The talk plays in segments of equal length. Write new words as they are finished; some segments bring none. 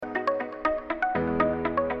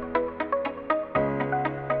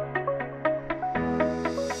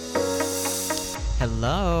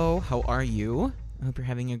How are you? I hope you're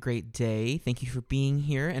having a great day. Thank you for being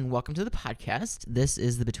here and welcome to the podcast. This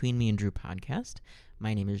is the Between Me and Drew podcast.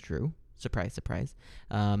 My name is Drew. Surprise, surprise.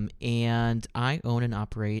 And I own and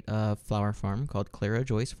operate a flower farm called Clara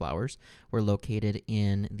Joyce Flowers. We're located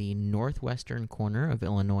in the northwestern corner of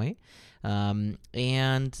Illinois.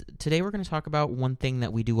 And today we're going to talk about one thing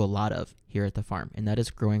that we do a lot of here at the farm, and that is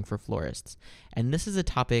growing for florists. And this is a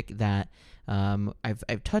topic that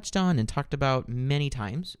I've touched on and talked about many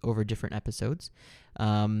times over different episodes.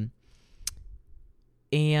 And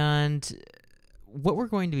what we're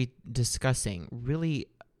going to be discussing really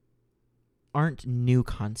aren't new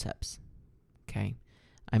concepts. Okay,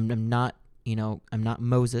 I'm not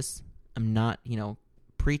Moses. I'm not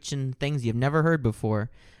preaching things you've never heard before.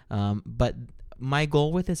 But my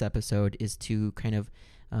goal with this episode is to kind of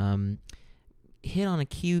hit on a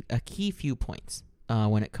key few points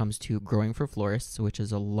when it comes to growing for florists, which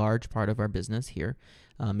is a large part of our business here.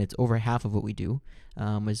 It's over half of what we do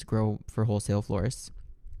is grow for wholesale florists,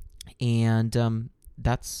 and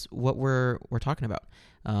that's what we're talking about.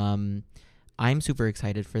 I'm super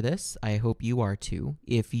excited for this. I hope you are too.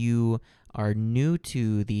 If you are new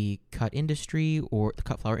to the cut industry or the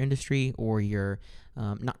cut flower industry, or you're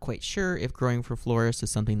not quite sure if growing for florists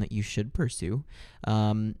is something that you should pursue,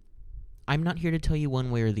 I'm not here to tell you one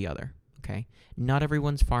way or the other. Okay, not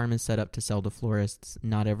everyone's farm is set up to sell to florists.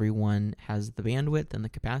 Not everyone has the bandwidth and the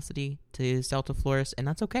capacity to sell to florists, and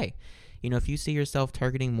that's okay. If you see yourself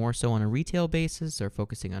targeting more so on a retail basis or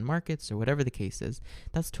focusing on markets or whatever the case is,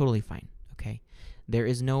 that's totally fine. Okay, there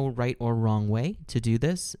is no right or wrong way to do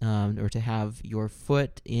this, or to have your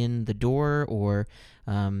foot in the door, or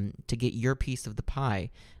to get your piece of the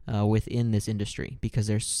pie within this industry, because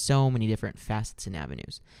there's so many different facets and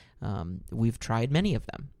avenues. We've tried many of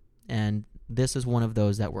them, and this is one of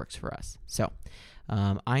those that works for us. So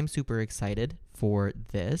I'm super excited for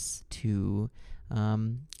this to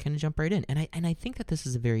kind of jump right in. And I think that this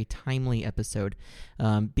is a very timely episode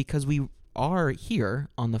because we are here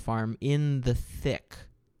on the farm in the thick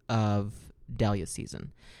of dahlia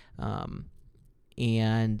season.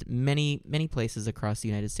 And many places across the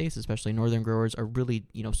United States, especially northern growers, are really,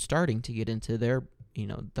 starting to get into their,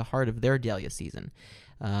 the heart of their dahlia season.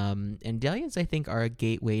 And dahlias, I think, are a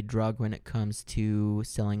gateway drug when it comes to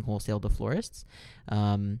selling wholesale to florists.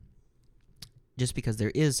 Just because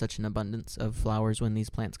there is such an abundance of flowers when these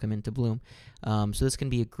plants come into bloom. So this can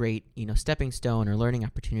be a great, stepping stone or learning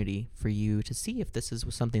opportunity for you to see if this is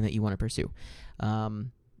something that you want to pursue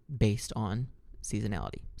based on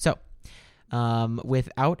seasonality. So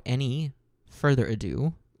without any further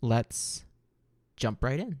ado, let's jump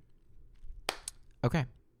right in. Okay.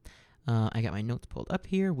 I got my notes pulled up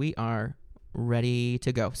here. We are ready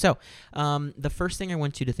to go. So the first thing I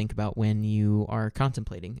want you to think about when you are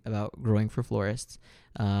contemplating about growing for florists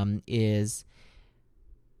is,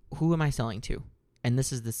 who am I selling to? And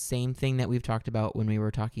this is the same thing that we've talked about when we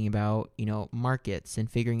were talking about, markets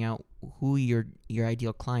and figuring out who your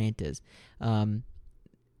ideal client is.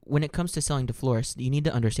 When it comes to selling to florists, you need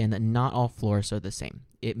to understand that not all florists are the same.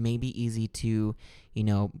 It may be easy to,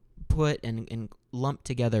 put and lump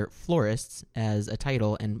together florists as a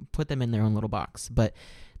title and put them in their own little box. But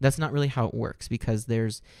that's not really how it works, because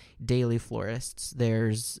there's daily florists,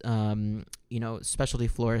 there's specialty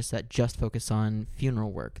florists that just focus on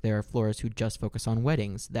funeral work. There are florists who just focus on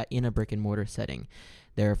weddings, that in a brick and mortar setting.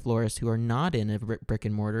 There are florists who are not in a brick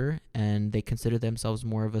and mortar, and they consider themselves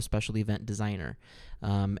more of a special event designer.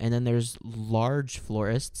 And then there's large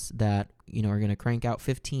florists that, are going to crank out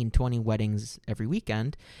 15, 20 weddings every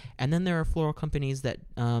weekend. And then there are floral companies that,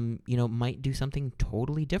 might do something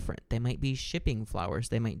totally different. They might be shipping flowers.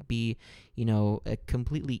 They might be, a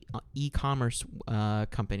completely e-commerce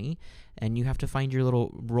company, and you have to find your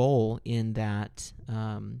little role in that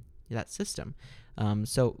system.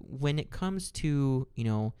 So when it comes to,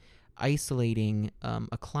 isolating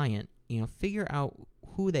a client, figure out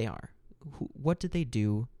who they are, what do they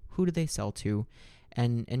do, who do they sell to,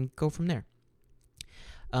 and go from there.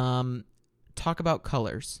 Talk about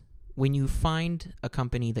colors. When you find a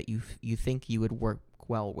company that you think you would work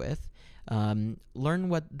well with, learn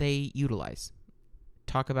what they utilize.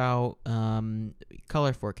 Talk about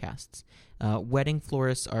color forecasts. Wedding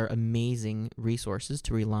florists are amazing resources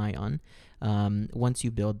to rely on once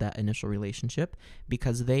you build that initial relationship,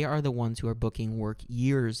 because they are the ones who are booking work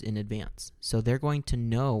years in advance. So they're going to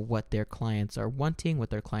know what their clients are wanting, what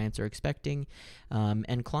their clients are expecting,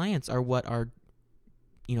 and clients are what are,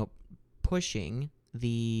 pushing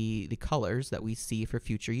the colors that we see for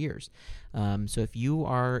future years. So if you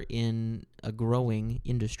are in a growing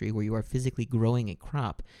industry where you are physically growing a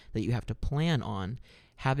crop that you have to plan on,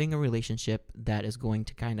 having a relationship that is going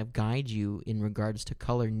to kind of guide you in regards to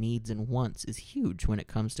color needs and wants is huge when it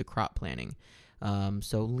comes to crop planning.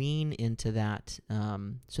 So lean into that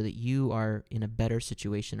so that you are in a better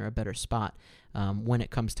situation or a better spot when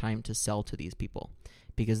it comes time to sell to these people,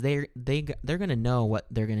 because they're going to know what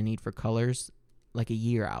they're going to need for colors like a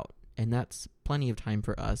year out, and that's plenty of time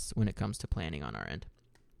for us when it comes to planning on our end.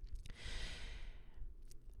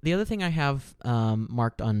 The other thing I have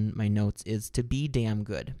marked on my notes is to be damn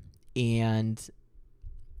good. And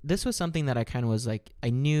this was something that I kind of was like, I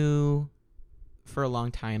knew for a long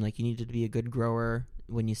time, like you needed to be a good grower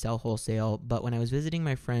when you sell wholesale. But when I was visiting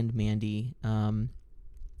my friend Mandy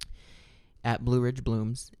at Blue Ridge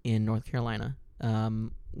Blooms in North Carolina,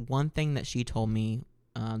 one thing that she told me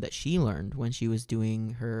that she learned when she was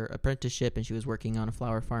doing her apprenticeship and she was working on a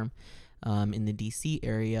flower farm in the DC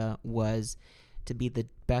area was to be the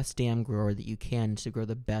best damn grower that you can, to grow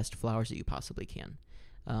the best flowers that you possibly can,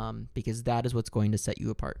 because that is what's going to set you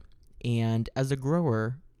apart. And as a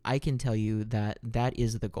grower, I can tell you that that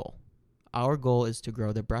is the goal. Our goal is to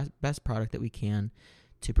grow the best product that we can,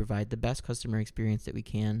 to provide the best customer experience that we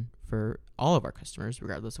can for all of our customers,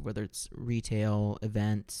 regardless of whether it's retail,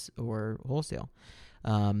 events, or wholesale.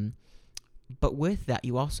 But with that,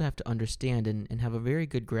 you also have to understand and have a very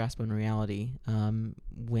good grasp on reality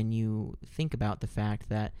when you think about the fact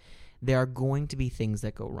that there are going to be things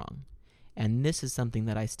that go wrong. And this is something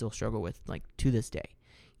that I still struggle with, like, to this day.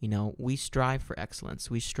 You know, we strive for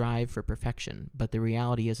excellence. We strive for perfection. But the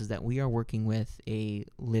reality is that we are working with a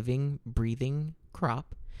living, breathing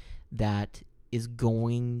crop that is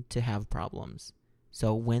going to have problems.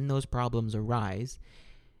 So when those problems arise,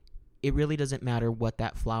 it really doesn't matter what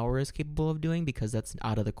that flower is capable of doing, because that's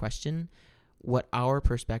out of the question. What our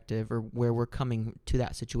perspective, or where we're coming to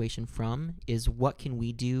that situation from, is what can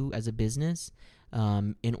we do as a business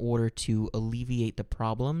in order to alleviate the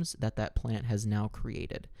problems that plant has now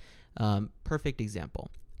created. Perfect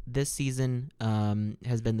example. This season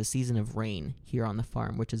has been the season of rain here on the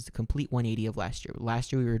farm, which is the complete 180 of last year.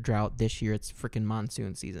 Last year we were drought. This year it's freaking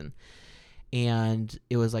monsoon season. And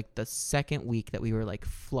it was like the second week that we were like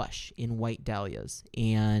flush in white dahlias.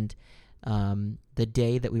 And the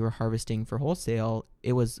day that we were harvesting for wholesale,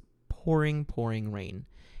 it was pouring rain.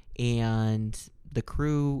 And the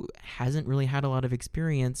crew hasn't really had a lot of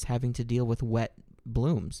experience having to deal with wet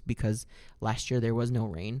blooms, because last year there was no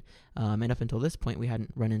rain. And up until this point, we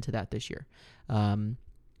hadn't run into that this year.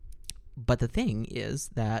 But the thing is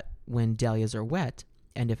that when dahlias are wet,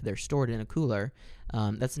 and if they're stored in a cooler,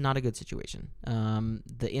 that's not a good situation.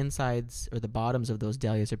 The insides or the bottoms of those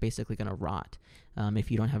dahlias are basically going to rot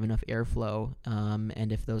if you don't have enough airflow,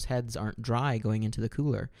 and if those heads aren't dry going into the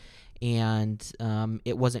cooler. And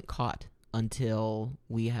it wasn't caught until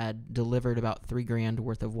we had delivered about $3,000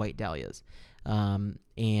 worth of white dahlias.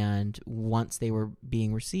 And once they were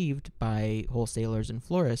being received by wholesalers and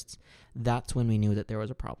florists, that's when we knew that there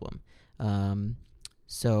was a problem.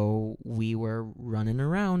 So we were running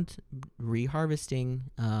around,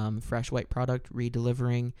 reharvesting fresh white product,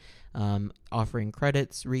 redelivering, offering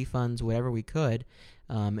credits, refunds, whatever we could,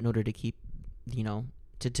 in order to keep,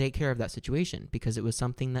 to take care of that situation, because it was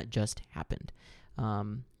something that just happened.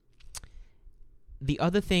 The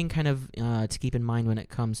other thing kind of to keep in mind when it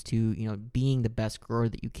comes to, being the best grower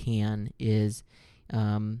that you can is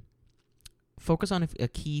focus on a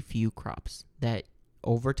key few crops that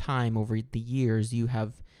over time, over the years, you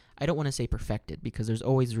have, I don't want to say perfected, because there's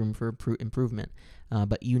always room for improvement,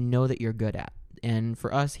 but you know that you're good at. And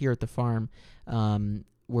for us here at the farm,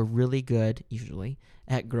 we're really good, usually,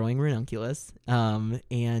 at growing ranunculus. And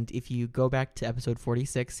if you go back to episode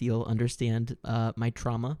 46, you'll understand my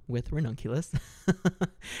trauma with ranunculus.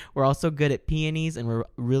 We're also good at peonies, and we're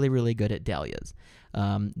really, really good at dahlias.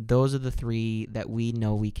 Those are the three that we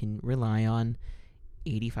know we can rely on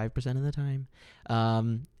 85% of the time.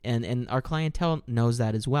 And our clientele knows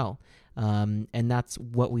that as well. And that's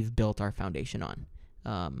what we've built our foundation on,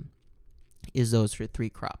 is those for three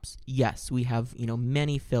crops. Yes, we have,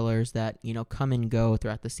 many fillers that, come and go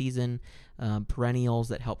throughout the season, perennials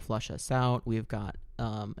that help flush us out. We've got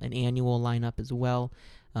an annual lineup as well.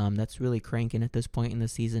 That's really cranking at this point in the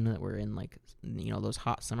season, that we're in, like, those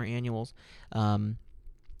hot summer annuals. But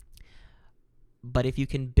if you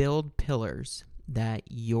can build pillars that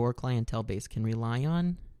your clientele base can rely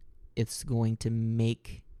on, it's going to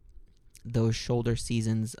make those shoulder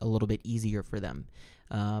seasons a little bit easier for them.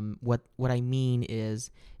 What I mean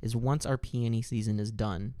is once our peony season is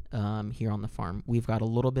done here on the farm, we've got a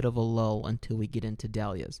little bit of a lull until we get into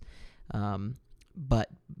dahlias. But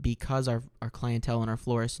because our clientele and our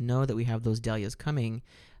florists know that we have those dahlias coming,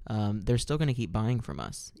 they're still going to keep buying from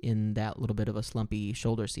us in that little bit of a slumpy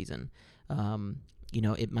shoulder season.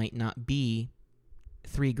 It might not be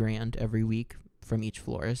 $3,000 every week from each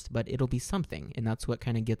florist, but it'll be something, and that's what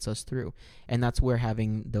kind of gets us through. And that's where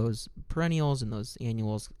having those perennials and those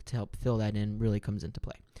annuals to help fill that in really comes into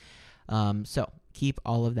play. So keep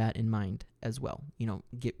all of that in mind as well.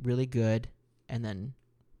 Get really good and then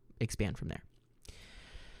expand from there.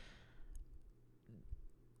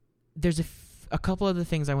 There's a couple other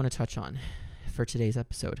things I want to touch on for today's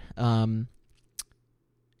episode.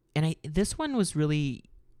 This one was really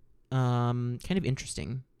kind of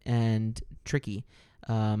interesting and tricky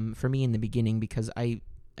for me in the beginning, because I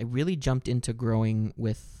really jumped into growing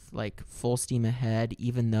with like full steam ahead,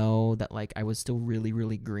 even though that like I was still really,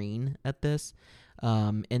 really green at this.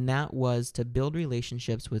 And that was to build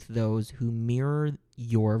relationships with those who mirror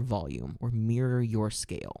your volume or mirror your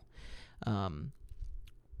scale.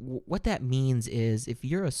 What that means is if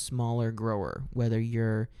you're a smaller grower, whether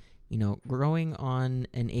you're, growing on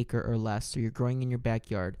an acre or less, or you're growing in your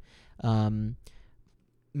backyard,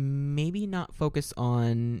 maybe not focus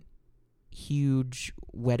on huge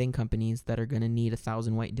wedding companies that are going to need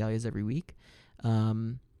 1,000 white dahlias every week.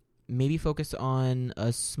 Maybe focus on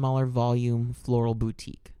a smaller volume floral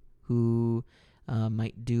boutique who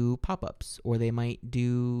might do pop-ups, or they might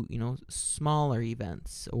do, smaller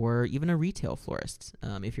events, or even a retail florist.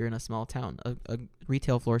 If you're in a small town, a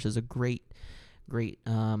retail florist is a great,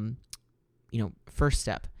 first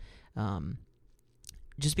step.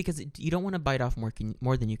 Just because you don't want to bite off more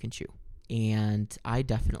than you can chew. And I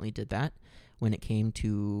definitely did that when it came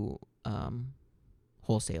to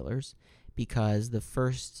wholesalers, because the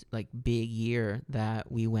first big year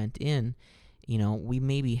that we went in, we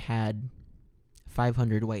maybe had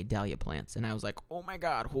 500 white dahlia plants, and I was like, oh my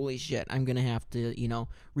God, holy shit, I'm going to have to,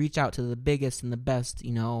 reach out to the biggest and the best,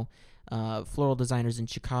 floral designers in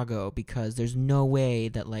Chicago, because there's no way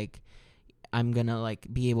that I'm going to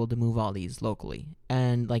be able to move all these locally.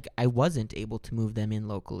 And I wasn't able to move them in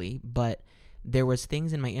locally, but there was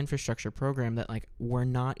things in my infrastructure program that were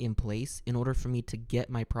not in place in order for me to get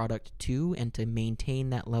my product to and to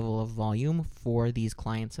maintain that level of volume for these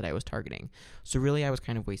clients that I was targeting. So really I was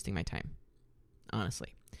kind of wasting my time,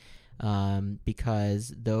 honestly,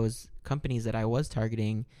 because those companies that I was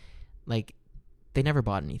targeting, they never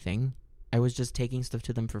bought anything. I was just taking stuff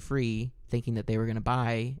to them for free, thinking that they were going to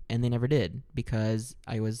buy, and they never did, because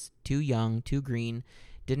I was too young, too green,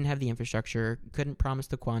 didn't have the infrastructure, couldn't promise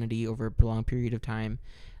the quantity over a prolonged period of time,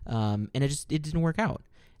 and it didn't work out.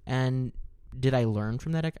 And did I learn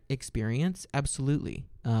from that experience? Absolutely.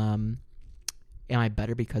 Am I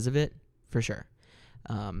better because of it? For sure.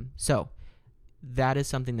 So that is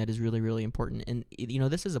something that is really, really important. And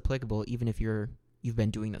this is applicable even if you've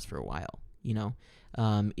been doing this for a while.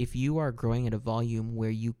 If you are growing at a volume where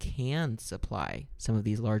you can supply some of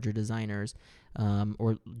these larger designers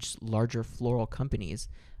or just larger floral companies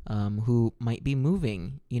who might be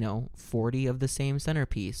moving, 40 of the same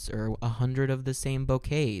centerpiece or 100 of the same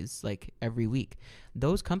bouquets every week,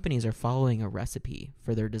 those companies are following a recipe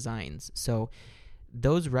for their designs. So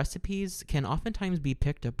those recipes can oftentimes be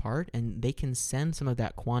picked apart, and they can send some of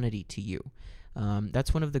that quantity to you.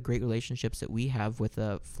 That's one of the great relationships that we have with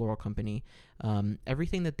a floral company.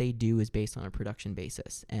 Everything that they do is based on a production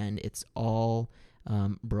basis, and it's all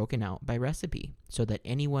broken out by recipe, so that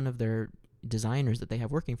any one of their designers that they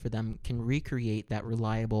have working for them can recreate that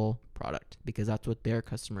reliable product, because that's what their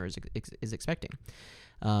customer is expecting.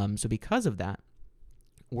 So because of that,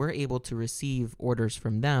 we're able to receive orders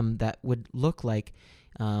from them that would look like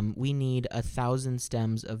we need 1,000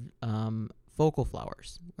 stems of focal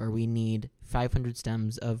flowers, or we need 500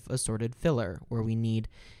 stems of assorted filler, or we need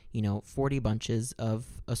 40 bunches of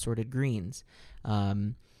assorted greens,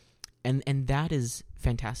 and that is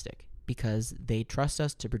fantastic, because they trust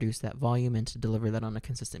us to produce that volume and to deliver that on a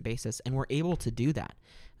consistent basis. And we're able to do that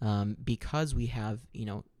because we have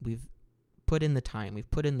we've put in the time,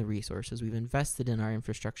 we've put in the resources, we've invested in our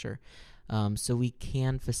infrastructure, so we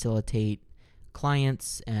can facilitate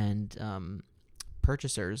clients and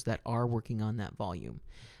purchasers that are working on that volume.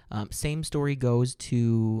 Same story goes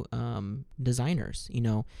to designers.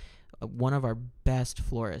 One of our best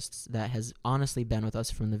florists that has honestly been with us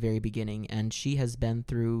from the very beginning, and she has been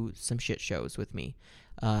through some shit shows with me.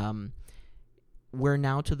 We're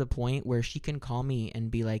now to the point where she can call me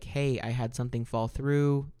and be like, hey, I had something fall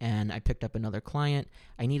through and I picked up another client.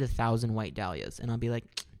 I need 1,000 white dahlias. And I'll be like,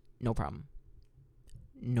 no problem.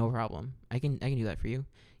 No problem. I can do that for you.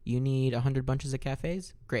 You need 100 bunches of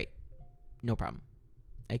cafes? Great. No problem.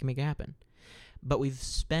 I can make it happen. But we've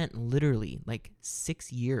spent literally like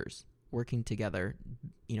 6 years working together,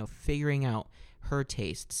 figuring out her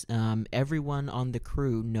tastes. Everyone on the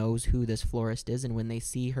crew knows who this florist is, and when they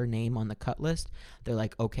see her name on the cut list, they're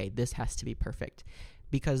like, okay, this has to be perfect,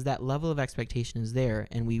 because that level of expectation is there,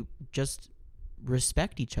 and we just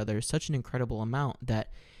respect each other such an incredible amount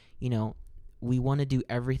that, we want to do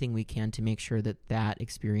everything we can to make sure that that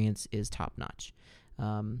experience is top notch.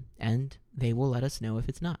 And they will let us know if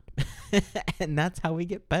it's not. And that's how we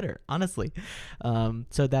get better, honestly.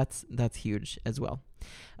 So that's huge as well.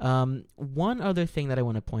 One other thing that I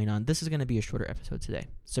want to point on, this is going to be a shorter episode today.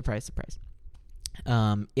 Surprise, surprise.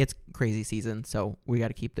 It's crazy season, so we got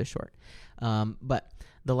to keep this short. But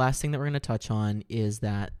the last thing that we're going to touch on is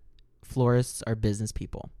that florists are business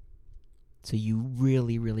people. So you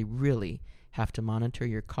really, really, really have to monitor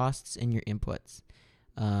your costs and your inputs.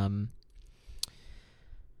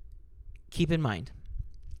 Keep in mind,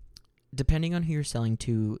 depending on who you're selling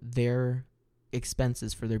to, their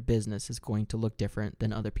expenses for their business is going to look different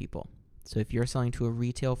than other people. So if you're selling to a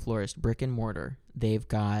retail florist, brick and mortar, they've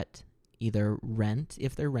got either rent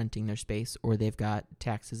if they're renting their space, or they've got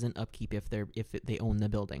taxes and upkeep if they own the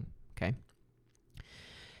building. Okay.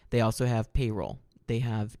 They also have payroll. They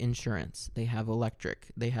have insurance. They have electric.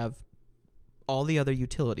 They have all the other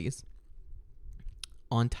utilities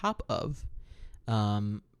on top of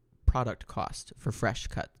product cost for fresh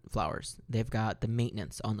cut flowers. They've got the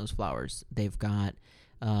maintenance on those flowers. They've got,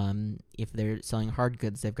 if they're selling hard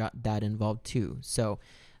goods, they've got that involved too. So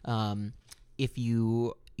if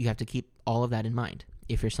you have to keep all of that in mind.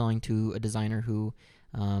 If you're selling to a designer who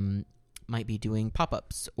might be doing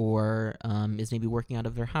pop-ups or is maybe working out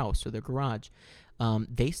of their house or their garage,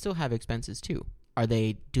 they still have expenses too.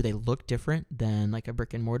 Do they look different than like a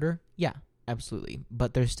brick and mortar? Yeah, absolutely.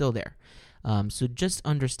 But they're still there. So just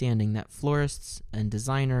understanding that florists and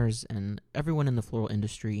designers and everyone in the floral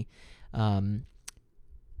industry,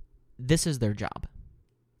 this is their job.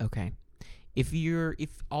 Okay. If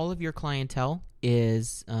all of your clientele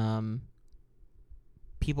is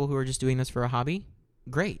people who are just doing this for a hobby,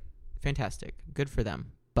 great, fantastic, good for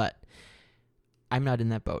them. But I'm not in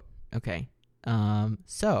that boat. Okay.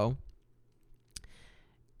 So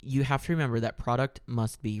you have to remember that product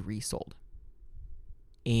must be resold.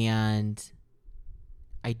 And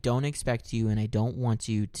I don't expect you and I don't want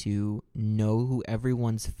you to know who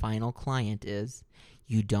everyone's final client is.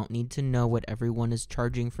 You don't need to know what everyone is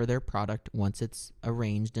charging for their product once it's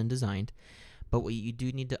arranged and designed. But what you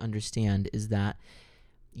do need to understand is that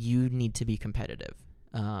you need to be competitive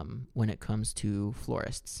when it comes to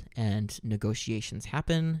florists. And negotiations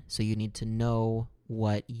happen, so you need to know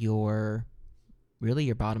what your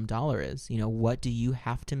bottom dollar is. What do you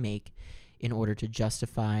have to make in order to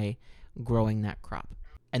justify growing that crop?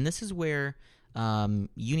 And this is where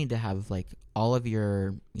you need to have like all of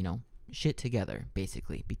your, shit together,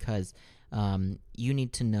 basically, because you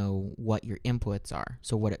need to know what your inputs are.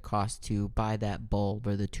 So what it costs to buy that bulb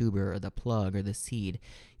or the tuber or the plug or the seed.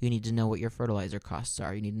 You need to know what your fertilizer costs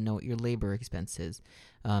are. You need to know what your labor expense is.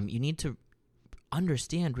 You need to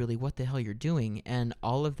understand really what the hell you're doing, and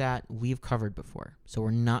all of that we've covered before. So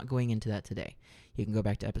we're not going into that today. You can go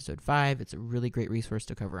back to episode 5. It's a really great resource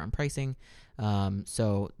to cover on pricing.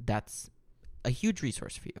 So that's a huge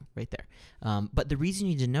resource for you right there. But the reason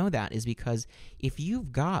you need to know that is because if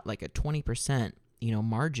you've got like a 20%,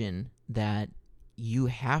 margin that you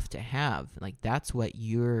have to have, like that's what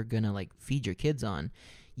you're going to like feed your kids on,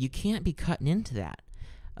 you can't be cutting into that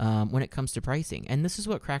when it comes to pricing. And this is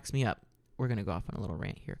what cracks me up. We're going to go off on a little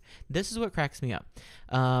rant here. This is what cracks me up.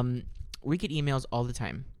 We get emails all the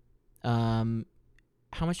time.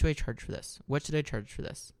 How much do I charge for this? What should I charge for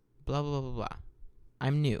this? Blah, blah, blah, blah, blah.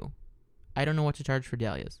 I'm new. I don't know what to charge for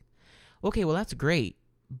dahlias. Okay, well, that's great.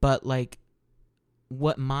 But, like,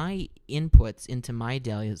 what my inputs into my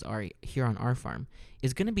dahlias are here on our farm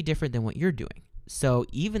is going to be different than what you're doing. So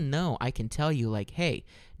even though I can tell you, like, hey,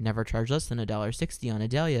 never charge less than $1.60 on a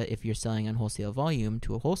dahlia if you're selling on wholesale volume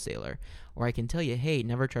to a wholesaler, or I can tell you, hey,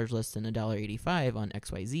 never charge less than $1.85 on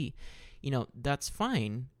XYZ, that's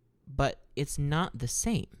fine, but it's not the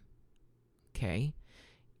same, okay?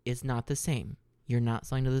 It's not the same. You're not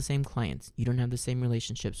selling to the same clients. You don't have the same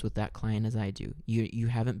relationships with that client as I do. You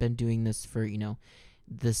haven't been doing this for,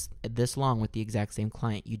 this long with the exact same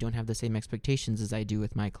client. You don't have the same expectations as I do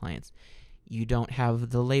with my clients. You don't have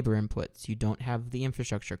the labor inputs. You don't have the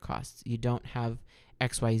infrastructure costs. You don't have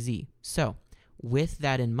XYZ. So with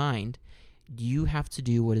that in mind, you have to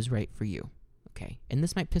do what is right for you. Okay. And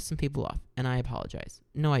this might piss some people off, and I apologize.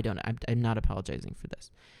 No, I don't. I'm not apologizing for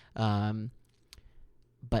this.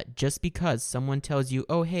 But just because someone tells you,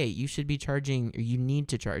 oh, hey, you should be charging, or you need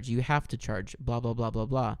to charge, you have to charge, blah, blah, blah, blah,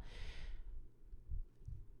 blah,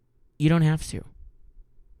 you don't have to.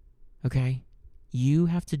 Okay? You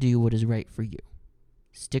have to do what is right for you.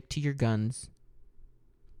 Stick to your guns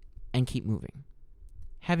and keep moving.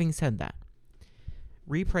 Having said that,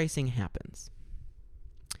 repricing happens.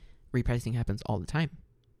 Repricing happens all the time.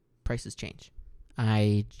 Prices change.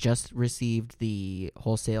 I just received the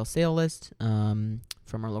wholesale sale list from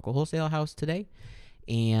our local wholesale house today,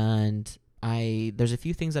 and there's a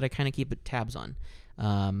few things that I kind of keep tabs on.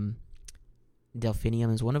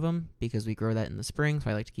 Delphinium is one of them because we grow that in the spring, so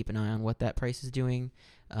I like to keep an eye on what that price is doing.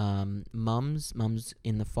 Mums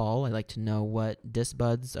in the fall, I like to know what disc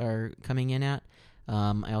buds are coming in at.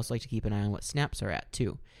 I also like to keep an eye on what snaps are at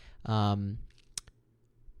too.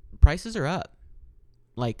 Prices are up,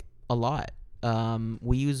 like a lot.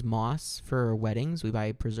 We use moss for weddings. We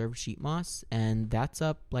buy preserved sheet moss, and that's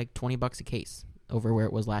up like $20 a case over where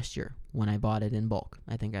it was last year when I bought it in bulk.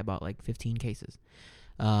 I think I bought like 15 cases.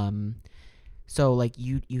 So like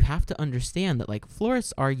you have to understand that like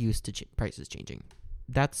florists are used to prices changing.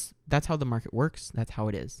 That's how the market works. That's how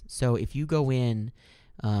it is. So if you go in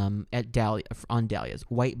at dahlias,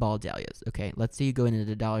 white ball dahlias, okay, let's say you go in at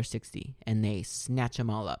 $1.60 and they snatch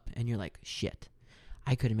them all up, and you're like, shit,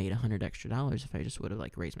 I could have made $100 extra if I just would have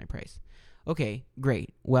like raised my price. Okay,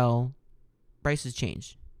 great. Well, prices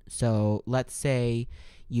change. So let's say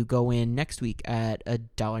you go in next week at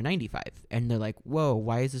 $1.95, and they're like, whoa,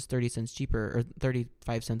 why is this 30 cents cheaper or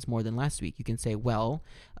 35 cents more than last week? You can say, well,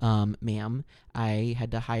 ma'am, I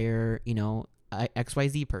had to hire,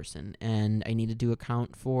 XYZ person, and I needed to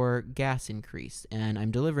account for gas increase, and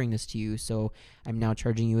I'm delivering this to you, so I'm now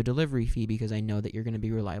charging you a delivery fee because I know that you're going to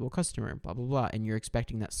be a reliable customer, blah, blah, blah, and you're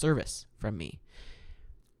expecting that service from me.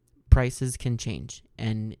 Prices can change,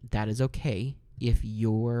 and that is okay if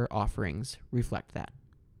your offerings reflect that.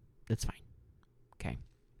 That's fine. Okay.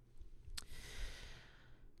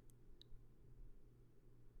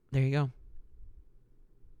 There you go.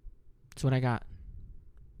 That's what I got.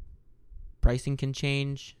 Pricing can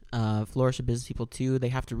change. Florists are business people too. They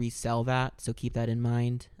have to resell that, so keep that in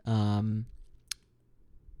mind.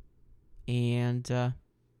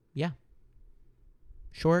 Yeah.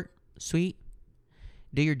 Short, sweet.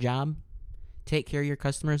 Do your job. Take care of your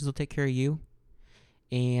customers. They'll take care of you.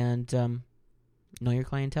 And know your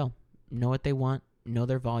clientele. Know what they want. Know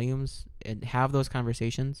their volumes. And have those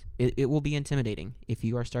conversations. It will be intimidating if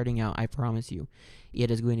you are starting out. I promise you.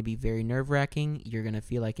 It is going to be very nerve-wracking. You're going to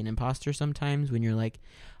feel like an imposter sometimes when you're like,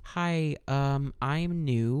 hi, I'm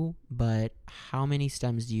new, but how many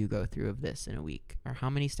stems do you go through of this in a week? Or how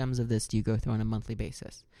many stems of this do you go through on a monthly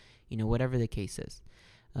basis? Whatever the case is.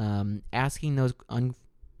 Asking those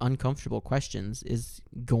uncomfortable questions is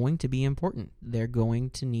going to be important. They're going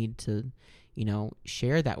to need to,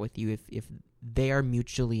 share that with you if they are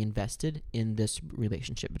mutually invested in this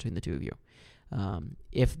relationship between the two of you.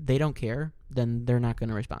 If they don't care, then they're not going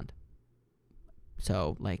to respond.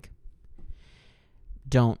 So,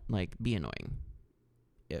 don't, be annoying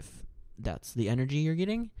if that's the energy you're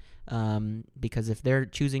getting. Because if they're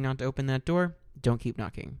choosing not to open that door, don't keep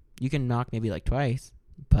knocking. You can knock maybe, twice,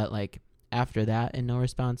 but, after that and no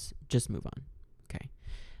response, just move on. Okay?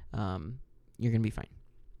 You're going to be fine.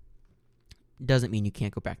 Doesn't mean you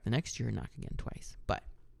can't go back the next year and knock again twice, but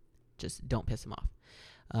just don't piss them off.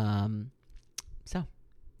 So,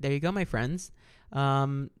 there you go, my friends.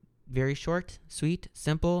 Very short, sweet,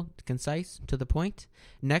 simple, concise, to the point.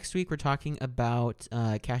 Next week, we're talking about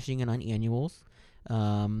cashing in on annuals,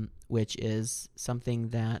 which is something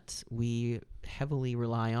that we heavily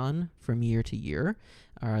rely on from year to year,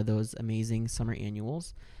 are those amazing summer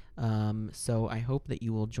annuals. So I hope that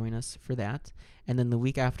you will join us for that. And then the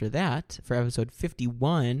week after that, for episode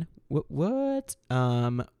 51,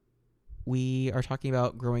 we are talking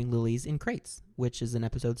about growing lilies in crates, which is an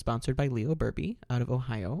episode sponsored by Leo Burby out of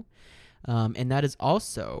Ohio. And that is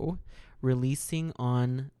also releasing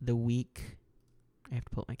on the week, I have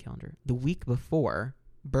to pull up my calendar, the week before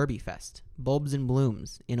Burby Fest, Bulbs and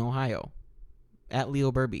Blooms in Ohio, at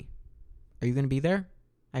Leo Burby. Are you going to be there?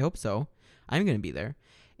 I hope so. I'm going to be there.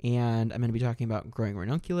 And I'm going to be talking about growing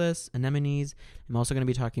ranunculus, anemones. I'm also going to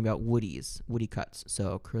be talking about woodies, woody cuts.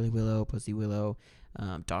 So curly willow, pussy willow,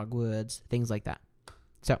 dogwoods, things like that.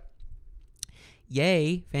 So,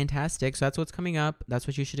 yay, fantastic. So that's what's coming up. That's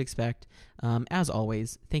what you should expect. As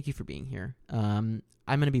always, thank you for being here. I'm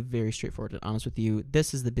going to be very straightforward and honest with you.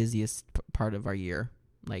 This is the busiest part of our year,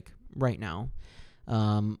 right now.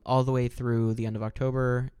 All the way through the end of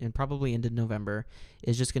October and probably into November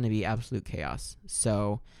is just going to be absolute chaos.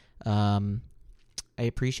 So, I I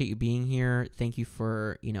appreciate you being here. Thank you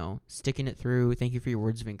for, sticking it through. Thank you for your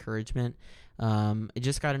words of encouragement. I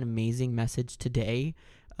just got an amazing message today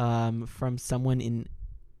from someone in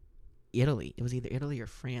Italy. It was either Italy or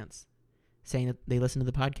France, saying that they listen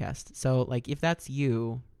to the podcast. So, if that's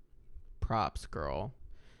you, props, girl.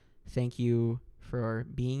 Thank you for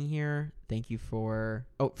being here. Thank you for...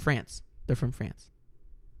 Oh, France. They're from France.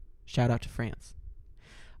 Shout out to France.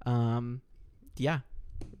 Yeah.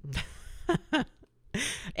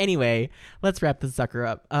 Anyway, let's wrap this sucker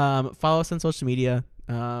up. Follow us on social media.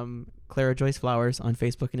 Clara Joyce Flowers on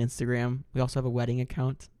Facebook and Instagram. We also have a wedding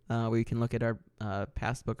account where you can look at our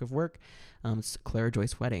past book of work. It's Clara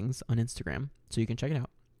Joyce Weddings on Instagram, so you can check it out.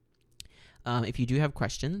 If you do have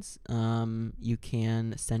questions, you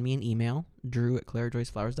can send me an email,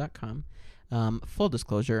 drew@clarajoyceflowers.com. Full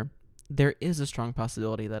disclosure, there is a strong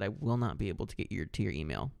possibility that I will not be able to get to your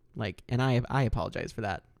email. And I apologize for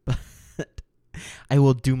that, but I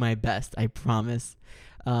will do my best, I promise.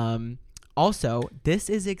 Also, this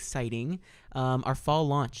is exciting. Our fall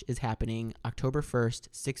launch is happening October 1st,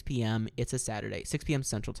 6 p.m. It's a Saturday, 6 p.m.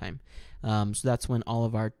 Central Time. So that's when all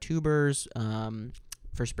of our tubers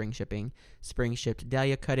for spring shipping, spring shipped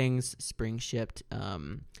dahlia cuttings, spring shipped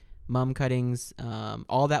mum cuttings,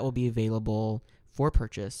 all that will be available for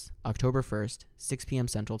purchase October 1st, 6 p.m.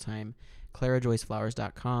 Central Time,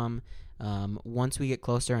 clarajoyceflowers.com. Once we get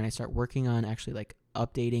closer and I start working on actually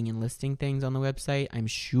updating and listing things on the website, I'm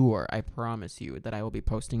sure, I promise you, that I will be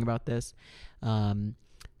posting about this.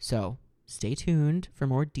 So stay tuned for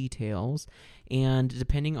more details. And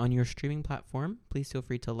depending on your streaming platform, please feel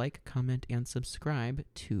free to comment, and subscribe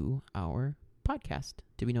to our podcast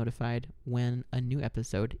to be notified when a new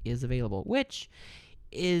episode is available, which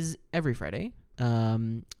is every Friday.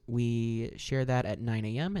 We share that at 9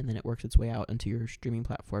 a.m. and then it works its way out into your streaming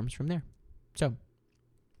platforms from there. So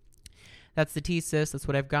that's the tea, sis. That's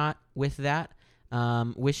what I've got with that.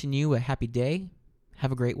 Wishing you a happy day.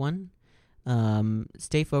 Have a great one.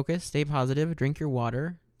 Stay focused, stay positive, drink your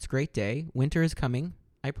water. It's a great day. Winter is coming,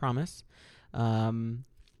 I promise. And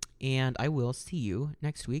I will see you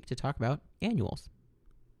next week to talk about annuals.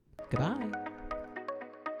 Goodbye.